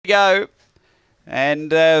go.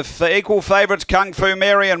 And for equal favourites, Kung Fu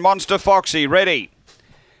Mary and Monster Foxy. Ready.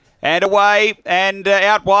 And away, and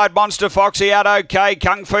out wide, Monster Foxy out okay.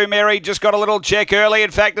 Kung Fu Mary just got a little check early.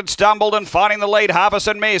 In fact, it stumbled and finding the lead. Harvest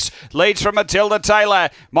and Miss leads from Matilda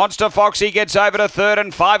Taylor. Monster Foxy gets over to third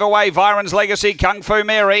and 5 away. Viren's Legacy, Kung Fu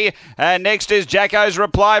Mary. Next is Jacko's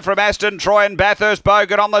Reply from Aston Troy and Bathurst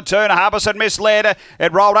Bogan on the turn. Harvest and Miss led.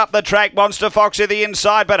 It rolled up the track. Monster Foxy the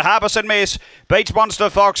inside, but Harvest and Miss beats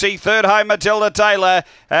Monster Foxy. Third home, Matilda Taylor.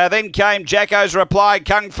 Then came Jacko's Reply,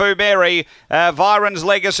 Kung Fu Mary. Viren's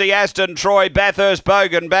Legacy, Aston Troy, Bathurst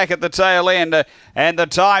Bogan back at the tail end. And the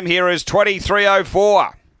time here is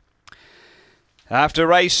 23:04. After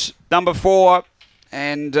race number 4.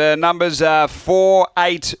 And numbers are 4,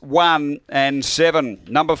 8, 1 and 7.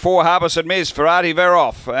 Number 4, Harvest and Miss, Ferrari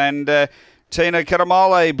Veroff. And Tina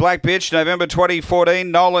Katamole, Black Bitch, November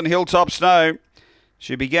 2014, Nolan Hilltop Snow.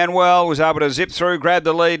 She began well, was able to zip through, grab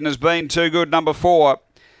the lead and has been too good. Number 4.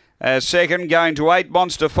 Second, going to 8,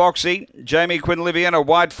 Monster Foxy. Jamie Quinlivian, a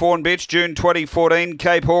White Fawn Bitch, June 2014.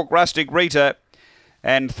 Cape Hawk, Rustic Rita.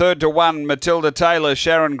 And third to 1, Matilda Taylor,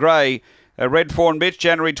 Sharon Gray. A Red Fawn Bitch,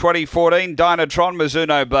 January 2014. Dynatron,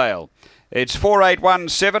 Mizuno Bale. It's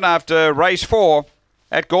 4-8-1-7 after race 4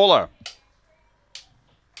 at Gawler.